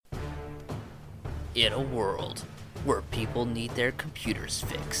In a world where people need their computers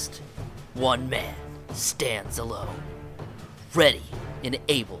fixed, one man stands alone, ready and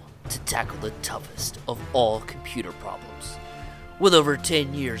able to tackle the toughest of all computer problems. With over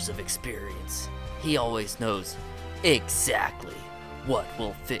 10 years of experience, he always knows exactly what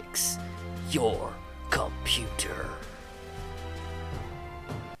will fix your computer.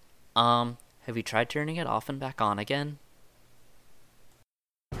 Have you tried turning it off and back on again?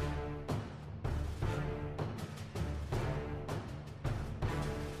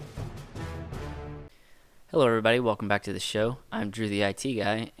 Hello everybody, welcome back to the show. I'm Drew the IT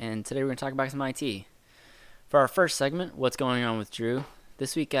guy, and today we're going to talk about some IT. For our first segment, what's going on with Drew?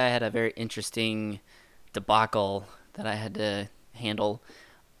 This week I had a very interesting debacle that I had to handle.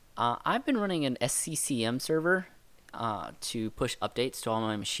 I've been running an SCCM server to push updates to all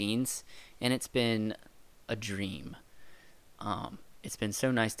my machines, and it's been a dream. It's been so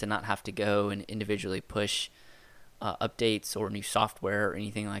nice to not have to go and individually push updates or new software or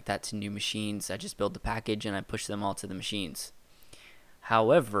anything like that to new machines. I just build the package and I push them all to the machines.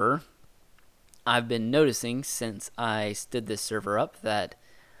 However, I've been noticing since I stood this server up that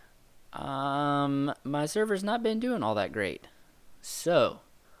my server's not been doing all that great. So,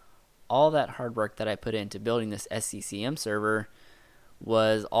 all that hard work that I put into building this SCCM server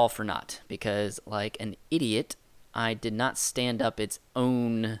was all for naught because, like an idiot, I did not stand up its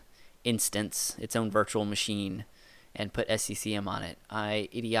own instance, its own virtual machine, and put SCCM on it. I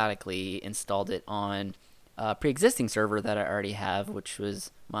idiotically installed it on a pre-existing server that I already have, which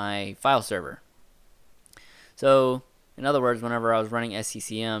was my file server. So, in other words, whenever I was running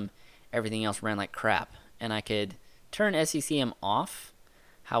SCCM, everything else ran like crap. And I could turn SCCM off,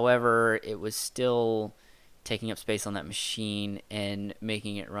 however, it was still taking up space on that machine and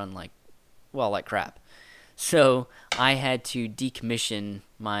making it run like crap. So, I had to decommission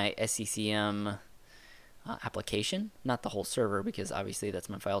my SCCM application, not the whole server, because obviously that's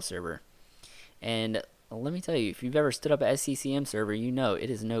my file server. And let me tell you, if you've ever stood up a SCCM server, you know it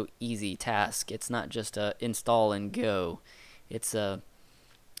is no easy task. It's not just a install and go. It took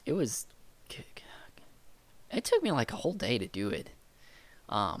me like a whole day to do it.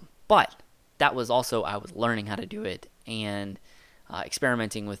 But that was also, I was learning how to do it and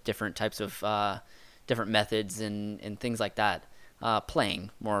experimenting with different types of different methods and things like that, playing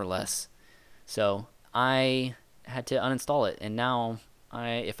more or less. So I had to uninstall it, and now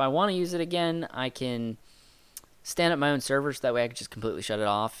if I want to use it again, I can stand up my own server, so that way I can just completely shut it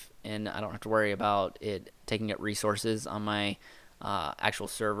off, and I don't have to worry about it taking up resources on my actual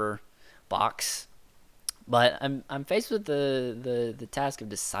server box. But I'm faced with the task of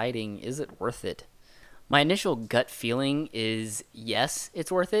deciding, is it worth it? My initial gut feeling is yes,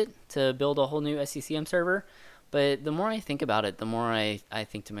 it's worth it to build a whole new SCCM server, but the more I think about it, the more I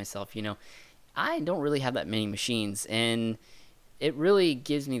think to myself, I don't really have that many machines, and it really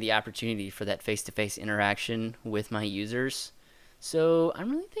gives me the opportunity for that face-to-face interaction with my users. So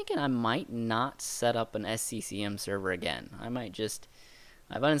I'm really thinking I might not set up an SCCM server again. I've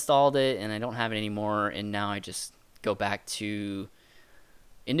uninstalled it and I don't have it anymore, and now I just go back to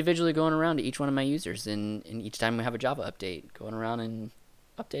individually going around to each one of my users, and each time we have a Java update, going around and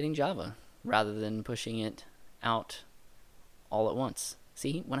updating Java rather than pushing it out all at once.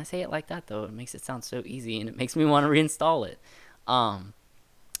 See, when I say it like that, though, it makes it sound so easy, and it makes me want to reinstall it.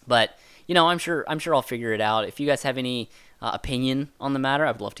 But I'm sure I'll figure it out. If you guys have any opinion on the matter,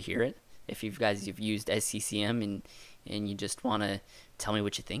 I would love to hear it. If you've used SCCM and you just want to tell me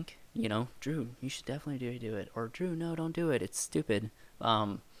what you think, Drew, you should definitely do it, or Drew, no, don't do it, it's stupid.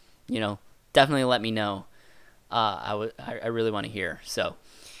 Definitely let me know. I really want to hear. So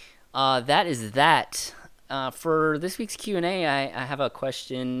that is that. For this week's Q&A, I have a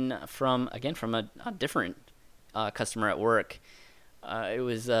question from a different customer at work. It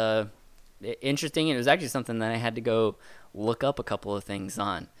was interesting, and it was actually something that I had to go look up a couple of things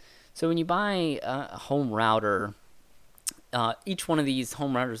on. So when you buy a home router, each one of these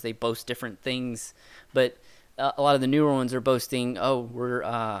home routers, they boast different things, but a lot of the newer ones are boasting,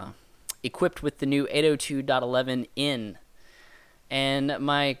 we're equipped with the new 802.11n. And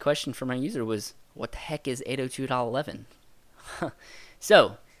my question for my user was, what the heck is 802.11?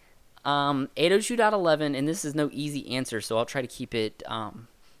 So, 802.11, and this is no easy answer, so I'll try to keep it, I'll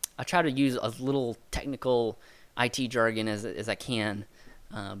try to use as little technical IT jargon as I can,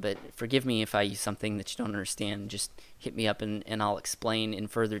 but forgive me if I use something that you don't understand. Just hit me up and I'll explain in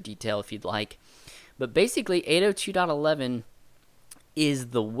further detail if you'd like. But basically, 802.11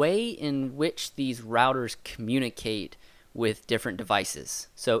 is the way in which these routers communicate with different devices.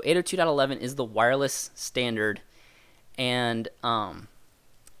 So 802.11 is the wireless standard, and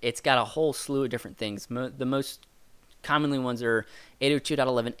it's got a whole slew of different things. The most commonly ones are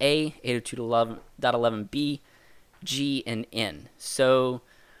 802.11a, 802.11b, G, and N. So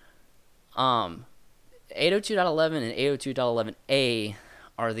 802.11 and 802.11a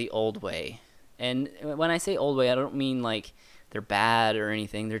are the old way. And when I say old way, I don't mean like they're bad or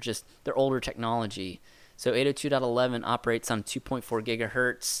anything. They're older technology. So 802.11 operates on 2.4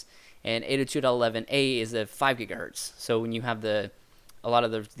 gigahertz, and 802.11a is a 5 gigahertz. So when you have a lot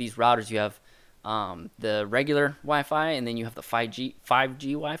of these routers, you have the regular Wi-Fi, and then you have the 5G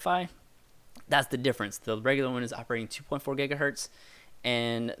Wi-Fi. That's the difference. The regular one is operating 2.4 gigahertz,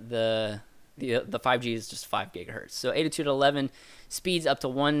 and the 5G is just 5 gigahertz. So 802.11 speeds up to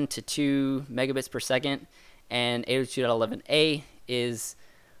 1 to 2 megabits per second, and 802.11a is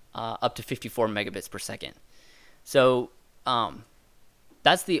up to 54 megabits per second. So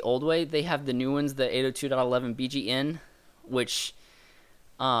that's the old way. They have the new ones, the 802.11 BGN, which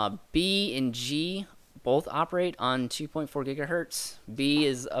B and G both operate on 2.4 gigahertz. B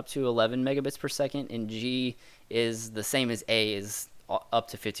is up to 11 megabits per second, and G is the same as A, is up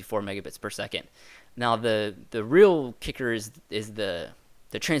to 54 megabits per second. Now the real kicker is the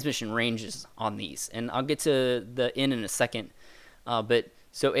transmission ranges on these, and I'll get to the N in a second. But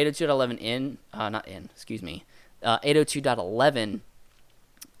so 802.11n, not N, excuse me, 802.11,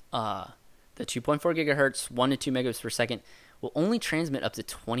 the 2.4 gigahertz, 1 to 2 megabits per second, will only transmit up to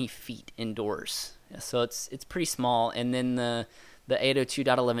 20 feet indoors. So it's pretty small. And then the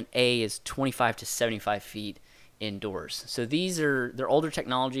 802.11a is 25 to 75 feet indoors. So they're older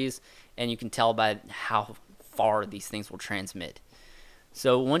technologies, and you can tell by how far these things will transmit.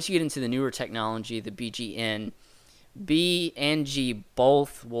 So once you get into the newer technology, the BGN, B and G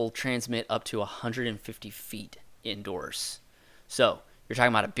both will transmit up to 150 feet indoors. So you're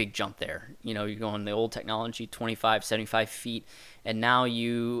talking about a big jump there. You're going the old technology, 25, 75 feet, and now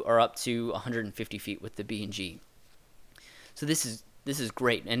you are up to 150 feet with the B and G. So this is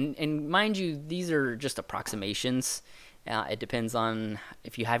great. And mind you, these are just approximations. It depends on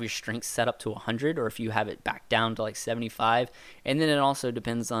if you have your strength set up to 100 or if you have it back down to like 75. And then it also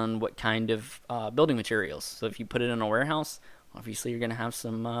depends on what kind of building materials. So if you put it in a warehouse, obviously you're going to have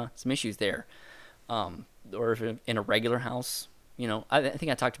some issues there. Or if in a regular house, I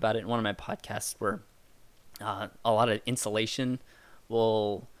think I talked about it in one of my podcasts where a lot of insulation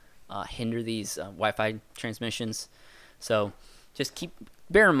will hinder these Wi-Fi transmissions. So just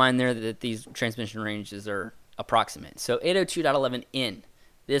bear in mind there that these transmission ranges are approximate. So 802.11n,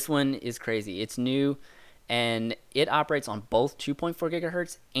 this one is crazy. It's new, and it operates on both 2.4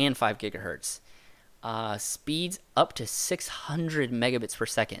 gigahertz and 5 gigahertz. Speeds up to 600 megabits per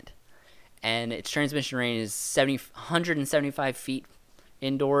second. And its transmission range is 175 feet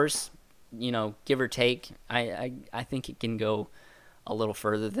indoors, give or take. I think it can go a little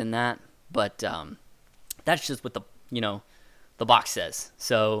further than that, but that's just what the box says.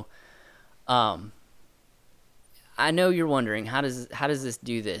 So I know you're wondering, how does this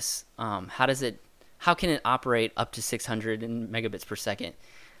do this? How can it operate up to 600 megabits per second?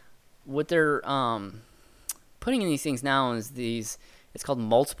 What they're putting in these things now is it's called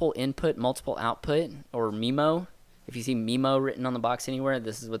multiple input, multiple output, or MIMO. If you see MIMO written on the box anywhere,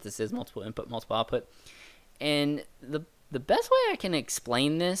 this is what this is: multiple input, multiple output. And the best way I can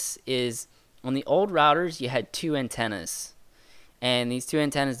explain this is, on the old routers, you had two antennas, and these two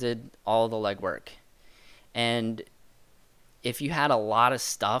antennas did all the legwork. And if you had a lot of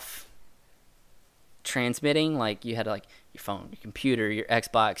stuff transmitting, like you had like your phone, your computer, your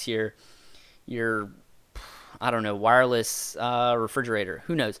Xbox, your I don't know, wireless refrigerator,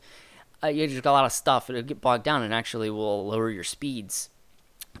 who knows? You just got a lot of stuff. It'll get bogged down and actually will lower your speeds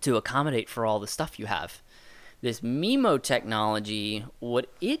to accommodate for all the stuff you have. This MIMO technology, what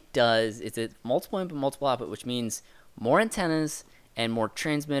it does is it's multiple input, multiple output, which means more antennas and more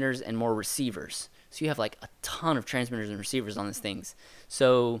transmitters and more receivers. So you have like a ton of transmitters and receivers on these things.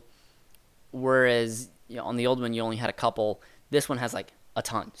 So whereas on the old one you only had a couple, this one has like a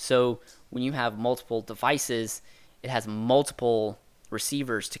ton. So when you have multiple devices, it has multiple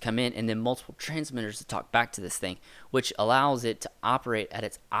receivers to come in and then multiple transmitters to talk back to this thing, which allows it to operate at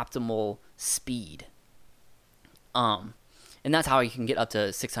its optimal speed. And that's how you can get up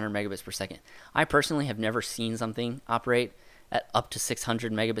to 600 megabits per second. I personally have never seen something operate at up to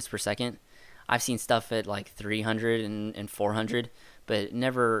 600 megabits per second. I've seen stuff at like 300 and 400, but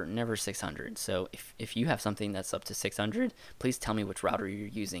never 600. So if you have something that's up to 600, please tell me which router you're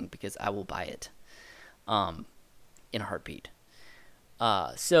using, because I will buy it in a heartbeat.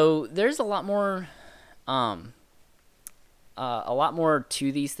 So there's a lot more to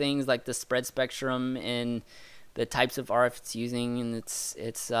these things, like the spread spectrum and the types of RF it's using, and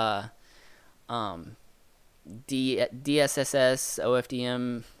it's um, DSSS,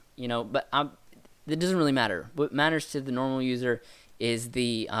 OFDM, but it doesn't really matter. What matters to the normal user is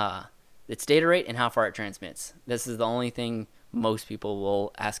its data rate and how far it transmits. This is the only thing most people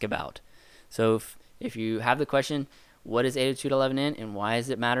will ask about. So if you have the question, what is 802.11n and why does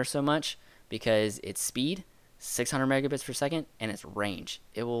it matter so much? Because its speed, 600 megabits per second, and its range.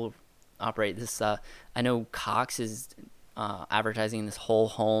 It will operate this. I know Cox is advertising this whole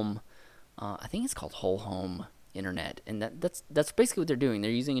home. I think it's called Whole Home Internet, and that's basically what they're doing.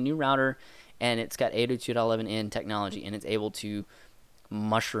 They're using a new router, and it's got 802.11n technology, and it's able to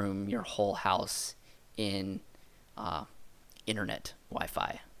mushroom your whole house in internet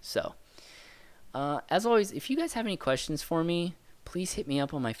Wi-Fi. So, as always, if you guys have any questions for me, please hit me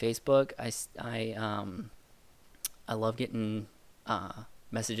up on my Facebook. I love getting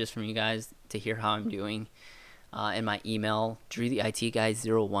messages from you guys to hear how I'm doing. And my email,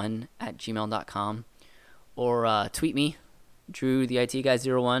 drewtheitguy01@gmail.com, or tweet me,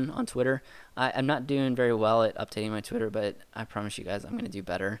 drewtheitguy01 on Twitter. I'm not doing very well at updating my Twitter, but I promise you guys I'm going to do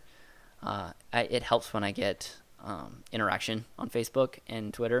better. It helps when I get interaction on Facebook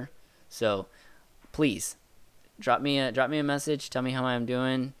and Twitter. So please drop me a message. Tell me how I'm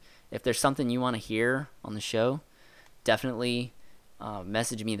doing. If there's something you want to hear on the show, definitely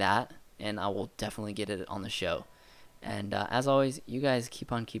message me that, and I will definitely get it on the show. And as always, you guys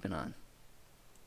keep on keeping on.